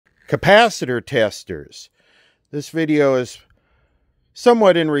Capacitor testers. This video is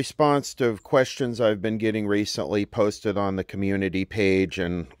somewhat in response to questions I've been getting recently posted on the community page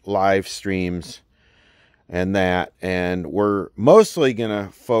and live streams and that. And we're mostly going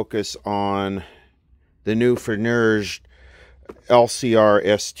to focus on the new FNIRSI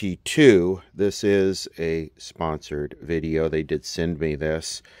LCR-ST2. This is a sponsored video. They did send me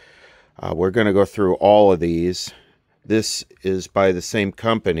this. We're going to go through all of these. This is by the same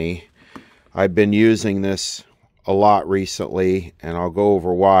company. I've been using this a lot recently, and I'll go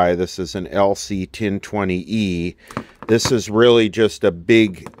over why. This is an LC1020E. This is really just a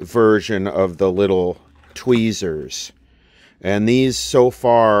big version of the little tweezers. And these, so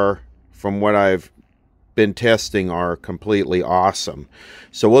far, from what I've been testing, are completely awesome.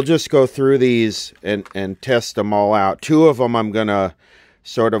 So we'll just go through these and test them all out. Two of them I'm going to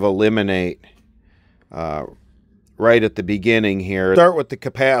sort of eliminate right at the beginning here. Start with the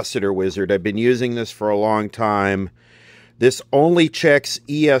capacitor wizard. I've been using this for a long time. This only checks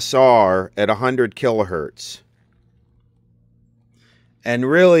ESR at 100 kilohertz. And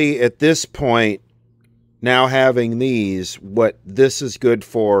really, at this point, now having these, what this is good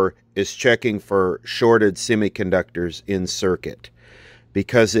for is checking for shorted semiconductors in circuit,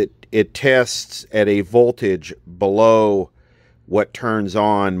 because it tests at a voltage below what turns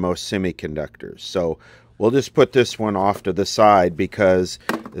on most semiconductors. So we'll just put this one off to the side, because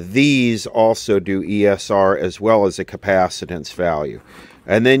these also do ESR as well as a capacitance value.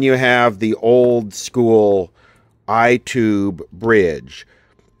 And then you have the old school I-tube bridge.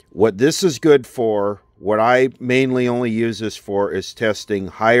 What this is good for, what I mainly only use this for, is testing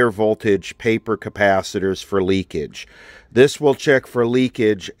higher voltage paper capacitors for leakage. This will check for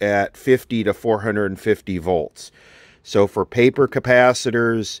leakage at 50 to 450 volts. So for paper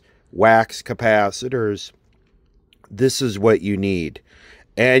capacitors, wax capacitors, this is what you need.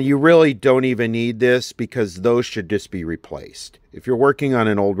 And you really don't even need this, because those should just be replaced. If you're working on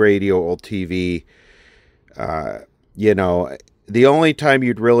an old radio, old TV, you know, the only time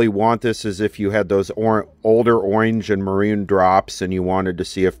you'd really want this is if you had those older orange and maroon drops and you wanted to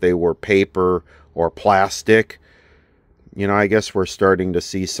see if they were paper or plastic. You know, I guess we're starting to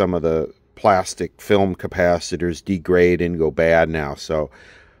see some of the plastic film capacitors degrade and go bad now. So,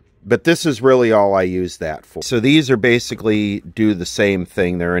 but this is really all I use that for. So these are basically do the same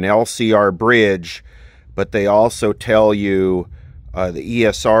thing. They're an LCR bridge, but they also tell you the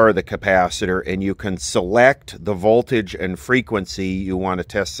ESR of the capacitor, and you can select the voltage and frequency you want to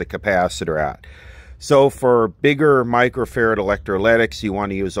test the capacitor at. So for bigger microfarad electrolytics, you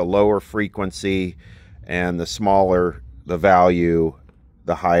want to use a lower frequency, and the smaller the value,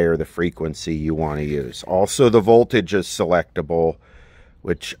 the higher the frequency you want to use. Also, the voltage is selectable,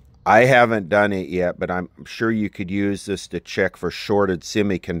 which I haven't done it yet, but I'm sure you could use this to check for shorted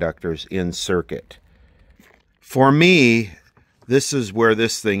semiconductors in circuit. For me, this is where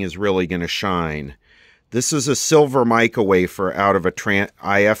this thing is really going to shine. This is a silver mica wafer out of a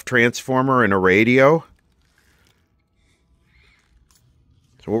IF transformer in a radio.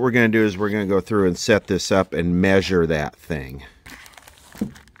 So what we're going to do is we're going to go through and set this up and measure that thing.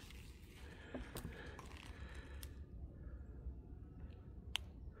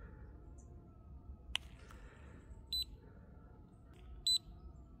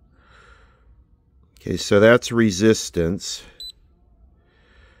 Okay, so that's resistance.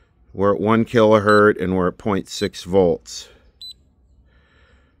 We're at 1 kilohertz and we're at 0.6 volts.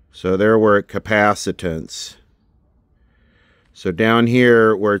 So there we're at capacitance. So down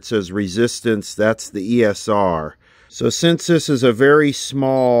here where it says resistance, that's the ESR. So since this is a very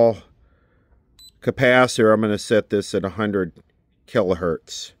small capacitor, I'm going to set this at 100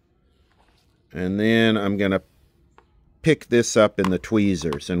 kilohertz. And then I'm going to pick this up in the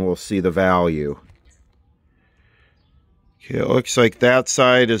tweezers and we'll see the value. Okay, it looks like that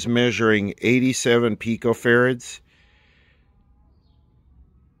side is measuring 87 picofarads.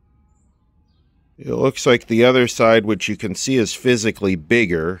 It looks like the other side, which you can see is physically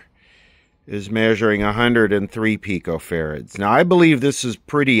bigger, is measuring 103 picofarads. Now, I believe this is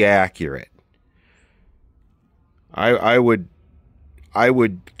pretty accurate. I would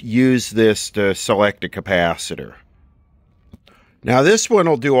use this to select a capacitor. Now this one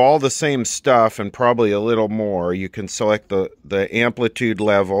will do all the same stuff and probably a little more. You can select the amplitude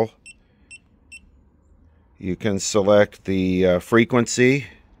level. You can select the frequency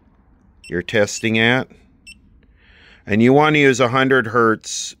you're testing at. And you want to use 100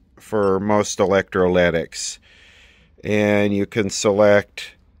 hertz for most electrolytics. And you can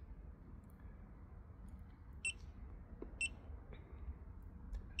select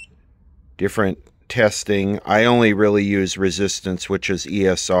different testing, I only really use resistance, which is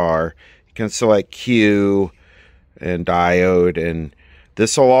ESR. You can select Q and diode, and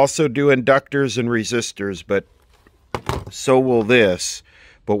this will also do inductors and resistors, but so will this.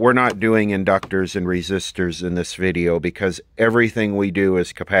 But we're not doing inductors and resistors in this video because everything we do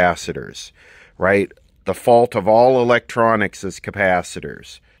is capacitors, right? The fault of all electronics is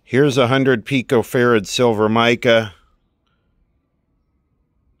capacitors. Here's 100 picofarad silver mica.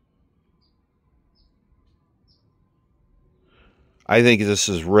 I think this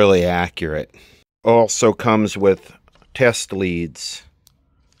is really accurate. Also comes with test leads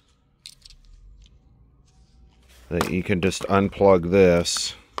that you can just unplug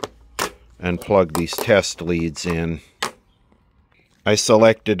this and plug these test leads in. I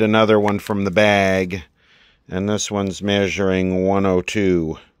selected another one from the bag, and this one's measuring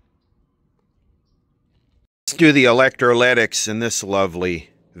 102. Let's do the electrolytics in this lovely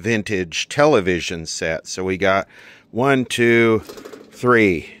vintage television set. So we got 1, 2,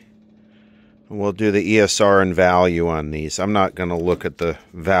 3. We'll do the ESR and value on these. I'm not going to look at the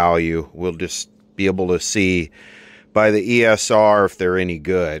value. We'll just be able to see by the ESR if they're any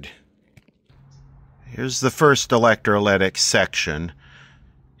good. Here's the first electrolytic section.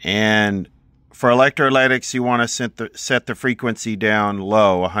 And for electrolytics, you want to set the frequency down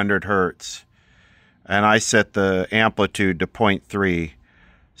low, 100 hertz. And I set the amplitude to 0.3.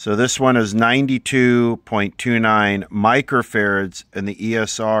 So this one is 92.29 microfarads, and the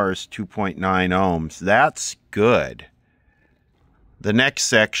ESR is 2.9 ohms. That's good. The next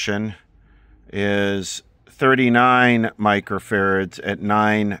section is 39 microfarads at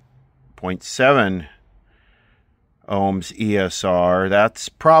 9.7 ohms ESR. That's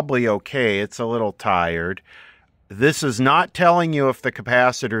probably okay. It's a little tired. This is not telling you if the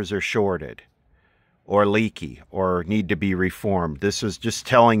capacitors are shorted or leaky or need to be reformed. This is just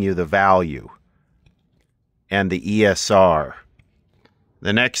telling you the value and the ESR.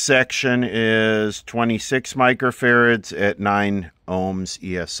 The next section is 26 microfarads at 9 ohms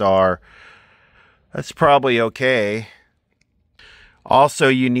ESR. That's probably okay. Also,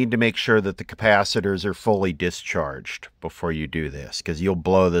 you need to make sure that the capacitors are fully discharged before you do this, because you'll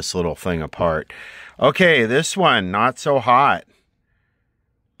blow this little thing apart. Okay, this one, not so hot.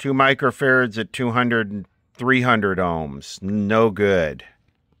 2 microfarads at 200 and 300 ohms. No good.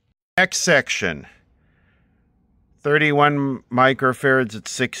 Next section. 31 microfarads at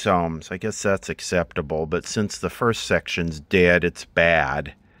 6 ohms. I guess that's acceptable, but since the first section's dead, it's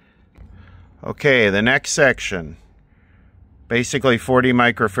bad. Okay, the next section. Basically 40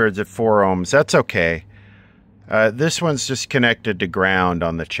 microfarads at 4 ohms. That's okay. This one's just connected to ground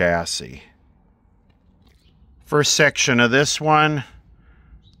on the chassis. First section of this one.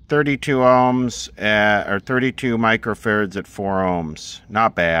 32 ohms or 32 microfarads at 4 ohms.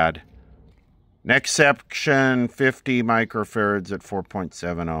 Not bad. Next section, 50 microfarads at 4.7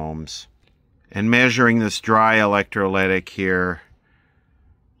 ohms. And measuring this dry electrolytic here,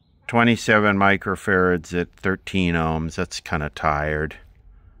 27 microfarads at 13 ohms. That's kind of tired.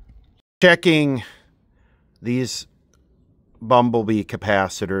 Checking these bumblebee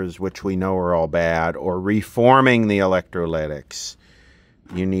capacitors, which we know are all bad, or reforming the electrolytics.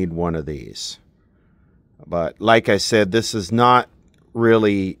 You need one of these. But like I said, this is not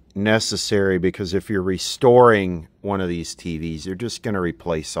really necessary because if you're restoring one of these TVs, you're just going to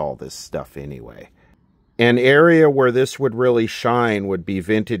replace all this stuff anyway. An area where this would really shine would be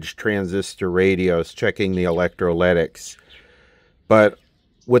vintage transistor radios, checking the electrolytics. But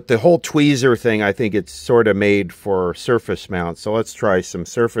with the whole tweezer thing, I think it's sort of made for surface mount. So let's try some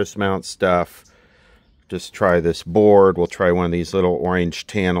surface mount stuff. Just try this board. We'll try one of these little orange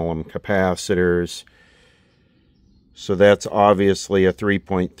tantalum capacitors. So that's obviously a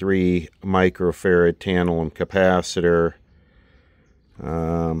 3.3 microfarad tantalum capacitor.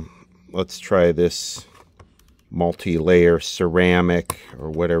 Let's try this multi-layer ceramic, or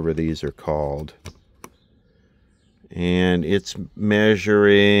whatever these are called. And it's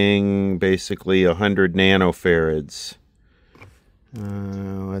measuring basically 100 nanofarads.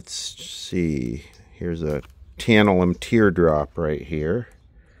 Let's see. Here's a tantalum teardrop right here.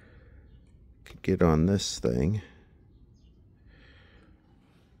 Could get on this thing.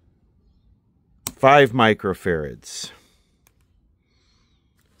 5 microfarads.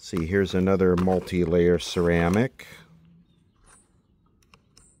 See, here's another multi-layer ceramic.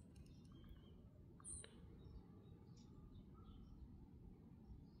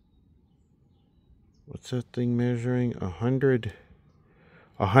 What's that thing measuring? 100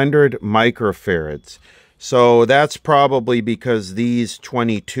 microfarads. So that's probably because these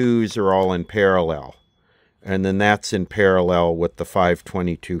 22s are all in parallel. And then that's in parallel with the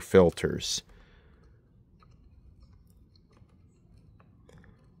 522 filters.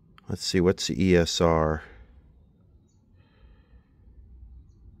 Let's see, what's the ESR?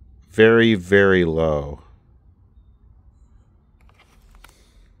 Very, very low.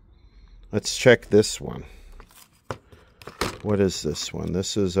 Let's check this one. What is this one?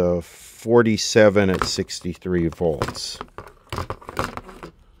 This is a 47 at 63 volts.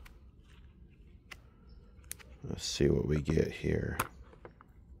 Let's see what we get here.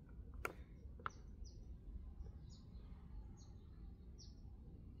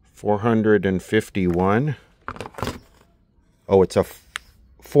 $451. Oh, it's a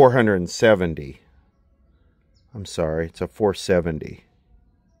 470. I'm sorry, it's a 470.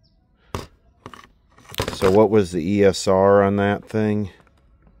 So what was the ESR on that thing?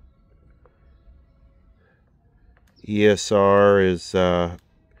 ESR is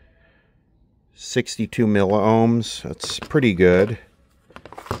 62 milliohms. That's pretty good.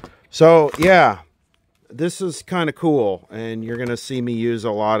 So yeah, this is kind of cool, and you're going to see me use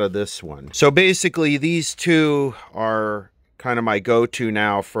a lot of this one. So basically these two are kind of my go-to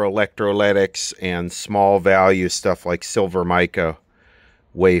now for electrolytics and small value stuff like silver mica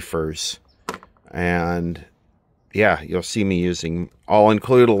wafers. And yeah, you'll see me using, I'll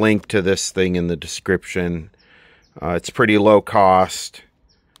include a link to this thing in the description. It's pretty low cost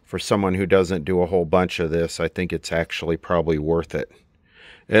for someone who doesn't do a whole bunch of this. I think it's actually probably worth it.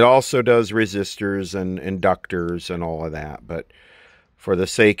 It also does resistors and inductors and all of that, but for the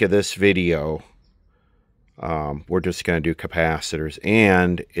sake of this video, we're just going to do capacitors.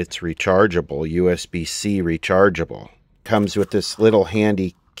 And it's rechargeable, USB-C rechargeable. Comes with this little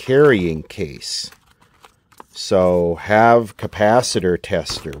handy carrying case. So have capacitor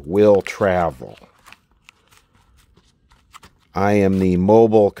tester, will travel. I am the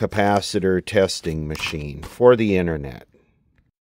mobile capacitor testing machine for the internet.